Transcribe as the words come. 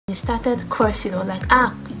He started cursing or like,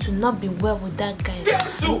 it will not be well with that guy.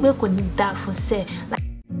 We could need that for say. Like,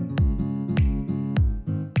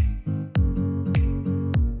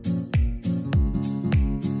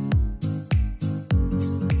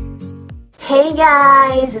 hey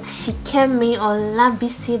guys, it's Shikemi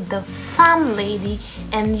Olabisi, the farm lady,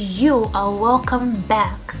 and you are welcome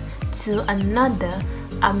back to another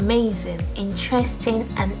amazing, interesting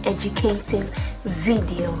and educative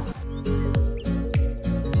video.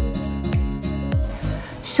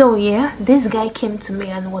 So yeah, this guy came to me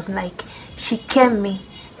and was like, Shikemi,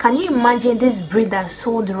 can you imagine this breeder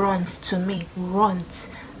sold runs to me? Runs.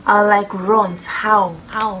 I like runs. How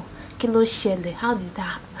Kilo Shele, how did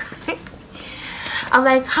that I'm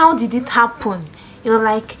like, how did it happen? You're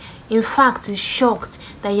like, in fact, he's shocked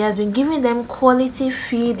that he has been giving them quality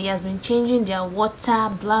feed, he has been changing their water,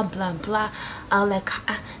 blah blah blah. I'm like,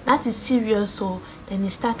 that is serious. So then he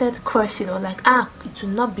started cursing or like, it will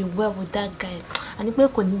not be well with that guy. And he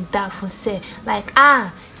could need that for say, like,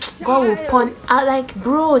 God will punish. Like,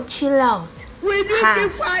 bro, chill out.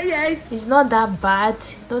 It's not that bad.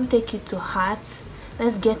 Don't take it to heart.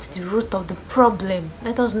 Let's get to the root of the problem.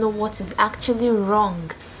 Let us know what is actually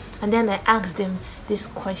wrong. And then I asked him this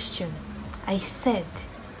question. I said,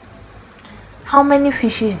 how many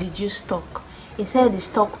fishes did you stock? He said he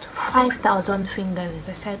stocked 5,000 fingerlings.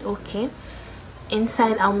 I said, okay.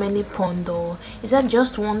 Inside how many pond? Or is that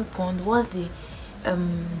just one pond? What's the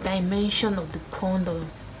dimension of the pond? Or,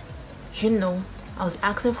 you know, I was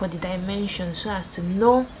asking for the dimension so as to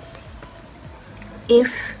know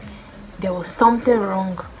if there was something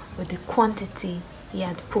wrong with the quantity he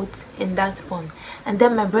had put in that pond. And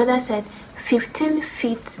then my brother said 15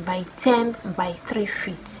 feet by 10 by 3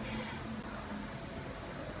 feet.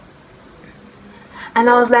 And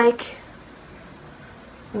I was like,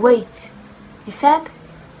 wait, you said?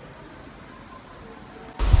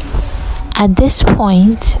 At this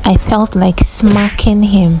point, I felt like smacking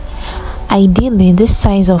him. Ideally, this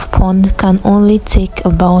size of pond can only take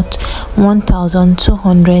about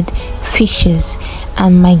 1,200 fishes,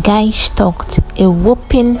 and my guy stocked a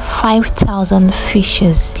whopping 5,000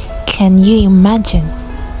 fishes. Can you imagine?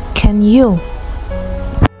 Can you?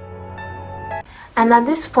 And at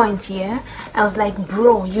this point here, I was like,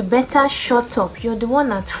 bro, you better shut up. You're the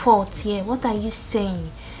one at fault here. What are you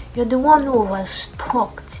saying? You're the one who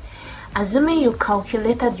overstocked. Assuming you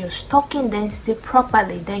calculated your stocking density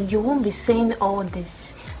properly, then you won't be saying all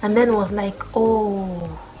this. And then was like,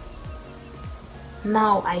 oh,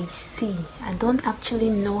 now I see. I don't actually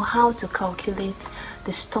know how to calculate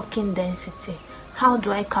the stocking density. How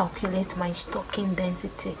do I calculate my stocking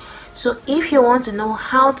density? So if you want to know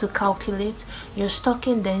how to calculate your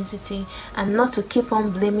stocking density and not to keep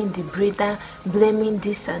on blaming the breeder, blaming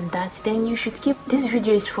this and that, then you should keep, this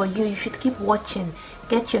video is for you, you should keep watching.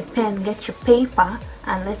 Get your pen, get your paper,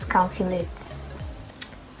 and let's calculate.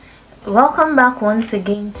 Welcome back once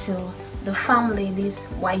again to the Farm Ladies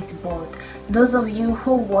Whiteboard. Those of you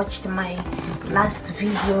who watched my last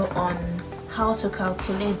video on how to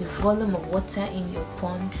calculate the volume of water in your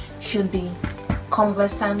pond should be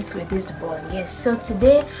conversant with this board. Yes, so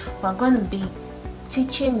today we're going to be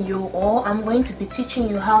teaching you, or I'm going to be teaching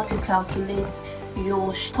you how to calculate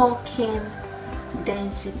your stocking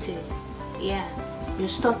density. Yeah, your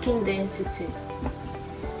stocking density,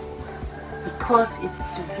 because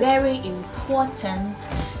it's very important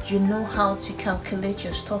you know how to calculate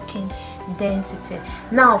your stocking density.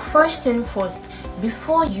 Now, first thing first,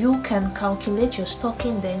 before you can calculate your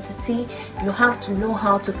stocking density, you have to know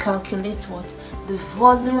how to calculate what? The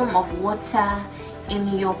volume of water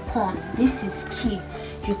in your pond. This is key.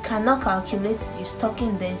 You cannot calculate the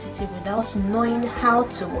stocking density without knowing how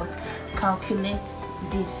to what? Calculate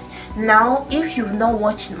this. Now, if you've not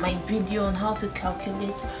watched my video on how to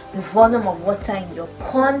calculate the volume of water in your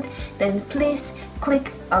pond, then please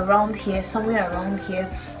click around here, somewhere around here.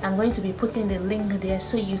 I'm going to be putting the link there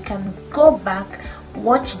so you can go back,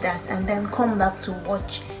 watch that, and then come back to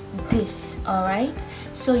watch this. All right,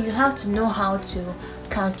 so you have to know how to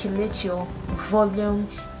calculate your volume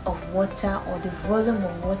of water, or the volume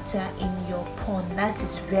of water in your pond. That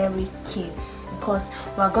is very key, because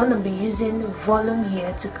we're going to be using volume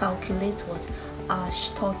here to calculate what? Our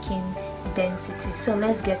stocking density. So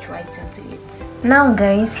let's get right into it. Now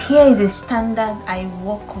guys, here is a standard I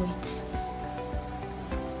work with.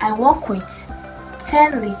 I work with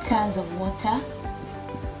 10 liters of water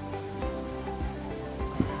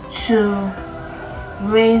to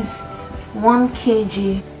raise 1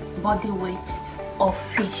 kg body weight of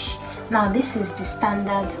fish. Now this is the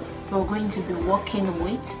standard we're going to be working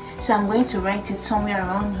with. So I'm going to write it somewhere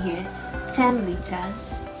around here. 10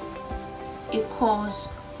 liters equals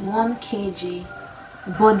 1 kg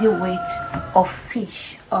body weight of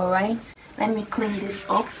fish. All right, let me clean this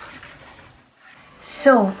up.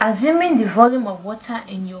 So assuming the volume of water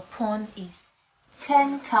in your pond is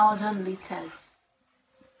 10,000 liters,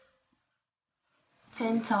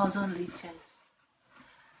 10,000 liters,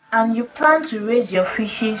 and you plan to raise your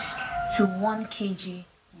fishes to 1 kg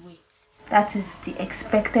weight, that is the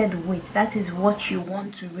expected weight, that is what you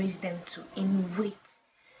want to raise them to in weight.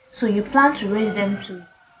 So you plan to raise them to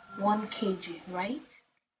 1 kg, right?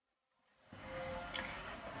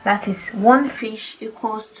 That is, one fish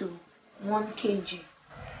equals to 1 kg.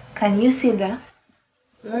 Can you see that?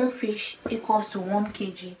 One fish equals to 1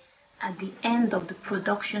 kg at the end of the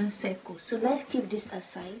production cycle. So let's keep this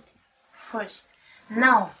aside first.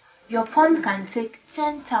 Now, your pond can take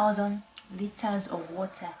 10,000 liters of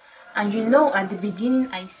water. And you know, at the beginning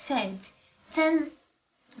I said 10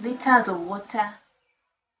 liters of water,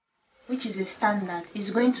 which is a standard,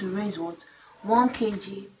 is going to raise what? 1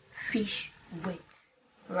 kg fish weight,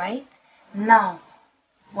 right? Now,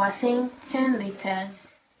 we're saying 10 liters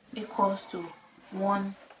equals to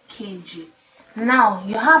 1 kg. Now,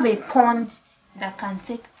 you have a pond that can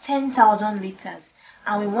take 10,000 liters,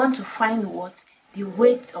 and we want to find what? The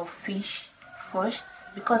weight of fish first,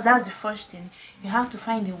 because that's the first thing. You have to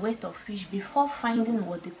find the weight of fish before finding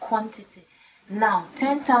what the quantity. Now,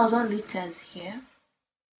 10,000 liters here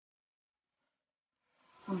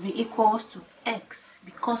will be equals to x,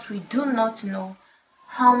 because we do not know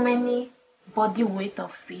how many body weight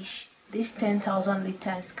of fish this 10,000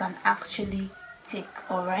 liters can actually take.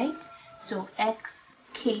 All right, so x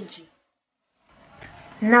kg.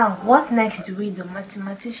 Now, what next do we do,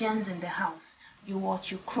 mathematicians in the house? You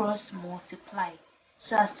cross multiply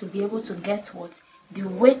so as to be able to get what the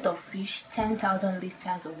weight of fish 10,000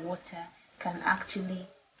 liters of water can actually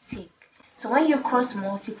take. So when you cross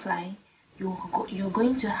multiply, you're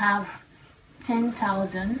going to have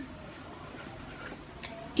 10,000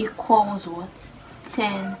 equals what?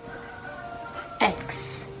 10x,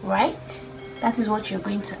 right? That is what you're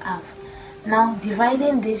going to have. Now,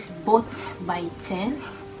 dividing this both by 10,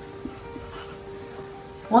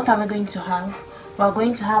 what are we going to have? We're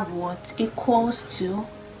going to have what equals to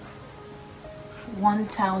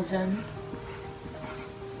 1,000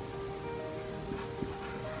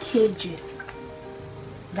 kg.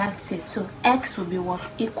 That's it. So x will be what?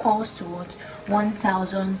 Equals to what?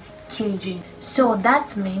 1,000 kg. So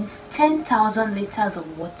that means 10,000 liters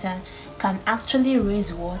of water can actually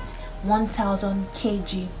raise what? 1,000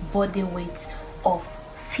 kg body weight of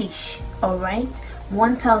fish. All right,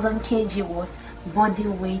 1,000 kg what? Body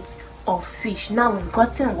weight of fish. Now we've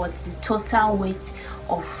gotten what's the total weight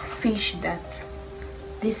of fish that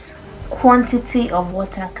this quantity of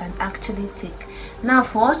water can actually take. Now,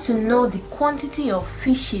 for us to know the quantity of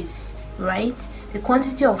fishes, right, the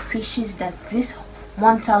quantity of fishes that this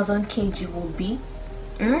 1,000 kg will be,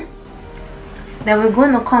 then we're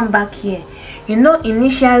going to come back here. You know,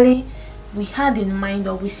 initially we had in mind,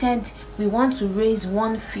 or we said we want to raise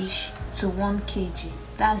one fish to 1 kg.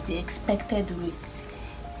 That's the expected weight.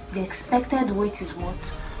 The expected weight is what?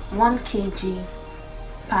 1 kg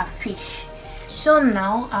per fish. So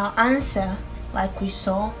now our answer, like we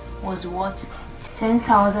saw, was what?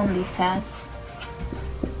 10,000 liters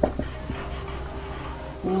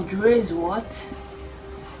would raise what?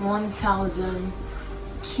 1,000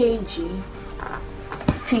 kg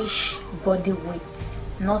fish body weight,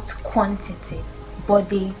 not quantity,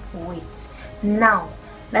 body weight. Now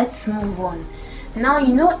let's move on. Now,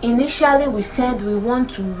 you know, initially we said we want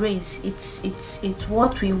to raise, it's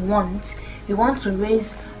what we want. We want to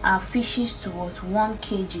raise our fishes to what? 1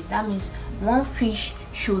 kg. That means one fish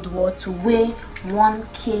should what? Weigh 1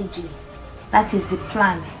 kg. That is the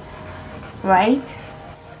plan, right?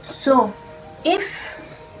 So if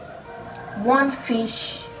one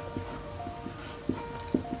fish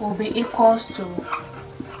will be equals to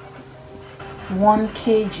 1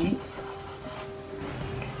 kg,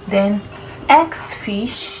 then x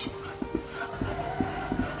fish,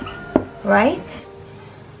 right,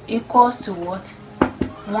 equals to what?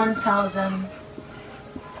 1,000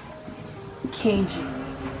 kg.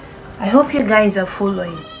 I hope you guys are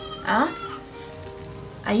following. I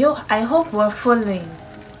hope we're following.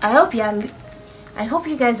 I hope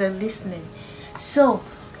you guys are listening. So,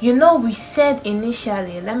 you know, we said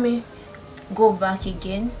initially, let me go back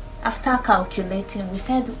again. After calculating, we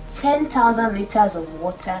said 10,000 liters of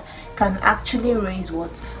water can actually raise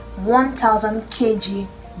what? 1,000 kg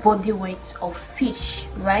body weight of fish,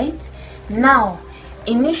 right? Now,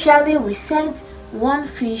 initially we said one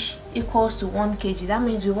fish equals to 1 kg. That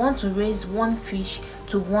means we want to raise one fish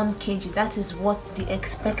to 1 kg. That is what the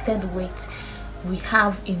expected weight we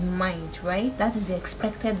have in mind, right? That is the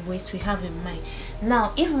expected weight we have in mind.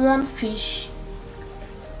 Now if one fish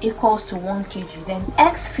equals to 1 kg, then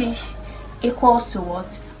X fish equals to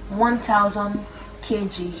what? 1000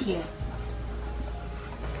 kg here.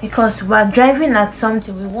 Because we're driving at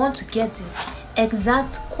something, we want to get the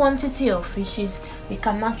exact quantity of fishes we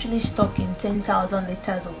can actually stock in 10,000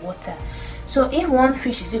 liters of water. So if one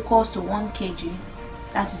fish is equals to 1 kg,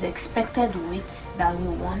 that is the expected weight that we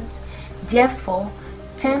want. Therefore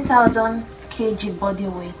 10,000 kg body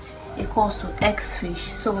weight equals to X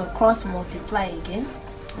fish. So we'll cross multiply again,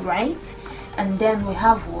 right? And then we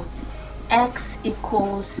have what? X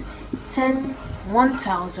equals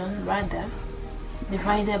 1000 rather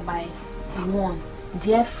divided by 1.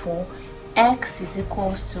 Therefore X is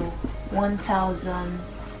equals to 1000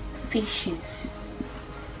 fishes.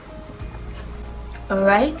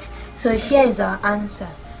 Alright, so here is our answer.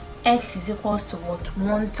 X is equals to what?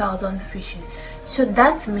 1000 fishes. So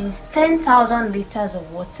that means 10,000 liters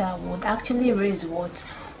of water would actually raise what?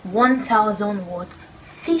 1000 what?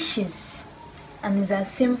 Fishes. And it's as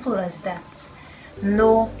simple as that.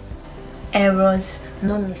 No errors,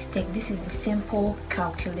 no mistake. This is the simple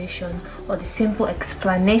calculation or the simple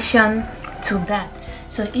explanation to that.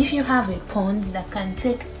 So if you have a pond that can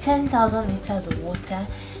take 10,000 liters of water,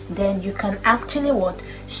 then you can actually what?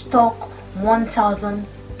 Stock 1000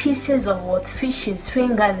 pieces of what? Fishes,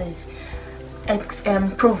 fingerlings,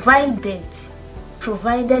 provided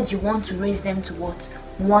you want to raise them to what?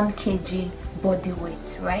 1 kg body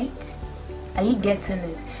weight, right? Are you getting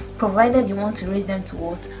it? Provided you want to raise them to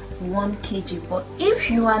what? 1 kg. But if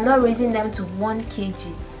you are not raising them to 1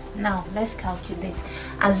 kg, now let's calculate.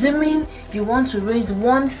 Assuming you want to raise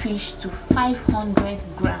one fish to 500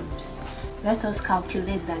 grams, let us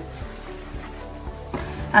calculate that.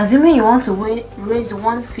 Assuming you want to raise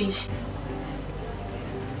one fish,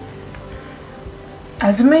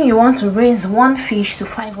 assuming you want to raise one fish to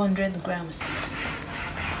 500 grams,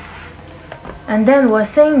 and then we're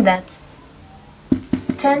saying that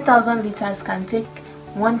 10,000 liters can take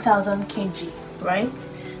 1000 kg, right?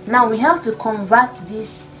 Now we have to convert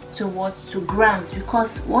this to what? To grams,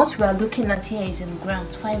 because what we are looking at here is in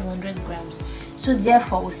grams, 500 grams. So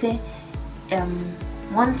therefore we say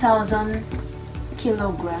 1000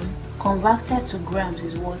 kilogram converted to grams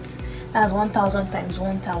is what? That's 1000 times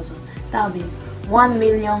 1000. That'll be 1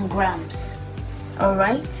 million grams. All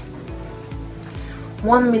right,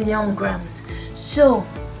 1 million grams. So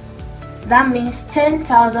that means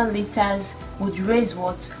 10,000 liters would raise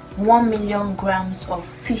what? 1 million grams of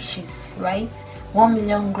fishes, right? 1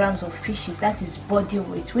 million grams of fishes, that is body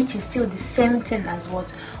weight, which is still the same thing as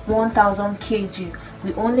what? 1000 kg.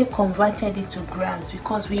 We only converted it to grams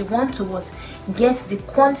because we want to what? Get the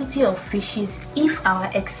quantity of fishes if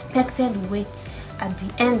our expected weight at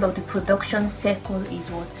the end of the production cycle is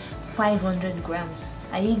what? 500 grams.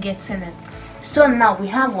 Are you getting it? So now we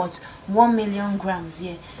have what? 1 million grams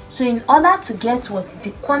here. So in order to get what?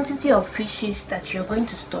 The quantity of fishes that you're going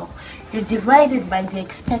to stock, you divide it by the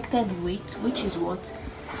expected weight, which is what?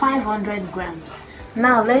 500 grams.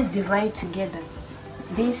 Now let's divide together.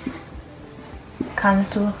 This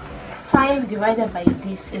cancel. 5 divided by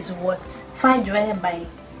this is what? 5 divided by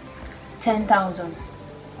 10,000.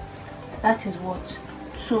 That is what?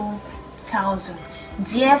 2,000.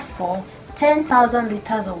 Therefore 10,000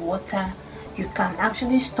 liters of water, you can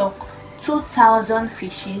actually stock 2,000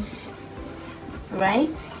 fishes,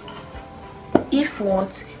 right? If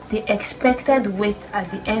what? The expected weight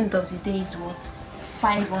at the end of the day is what?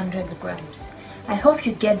 500 grams. I hope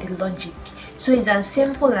you get the logic. So it's as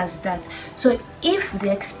simple as that. So if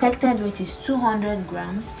the expected weight is 200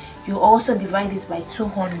 grams, you also divide this by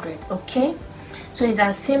 200. Okay, so it's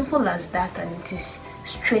as simple as that, and it is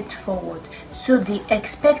straightforward. So the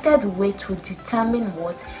expected weight will determine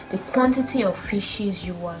what? The quantity of fishes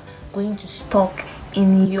you are going to stock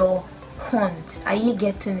in your pond. Are you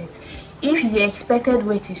getting it? If the expected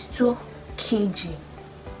weight is 2 kg,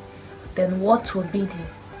 then what will be the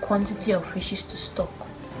quantity of fishes to stock?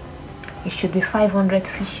 It should be 500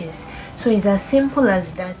 fishes. So it's as simple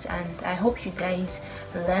as that, and I hope you guys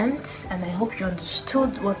learned, and I hope you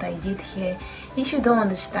understood what I did here. If you don't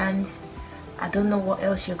understand, I don't know what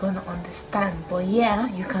else you're gonna understand, but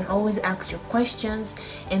yeah, you can always ask your questions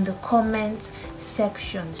in the comment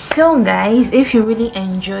section. So guys, if you really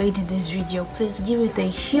enjoyed this video, please give it a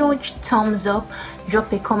huge thumbs up,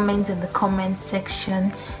 drop a comment in the comment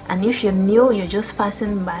section, and if you're new, you're just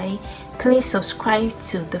passing by, Please subscribe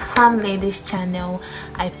to the Farm Ladies channel.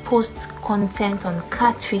 I post content on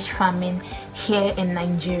catfish farming here in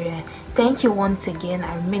Nigeria. Thank you once again.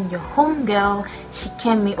 I remain your home girl,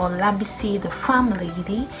 Shikemi Olabisi, the Farm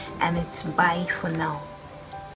Lady, and it's bye for now.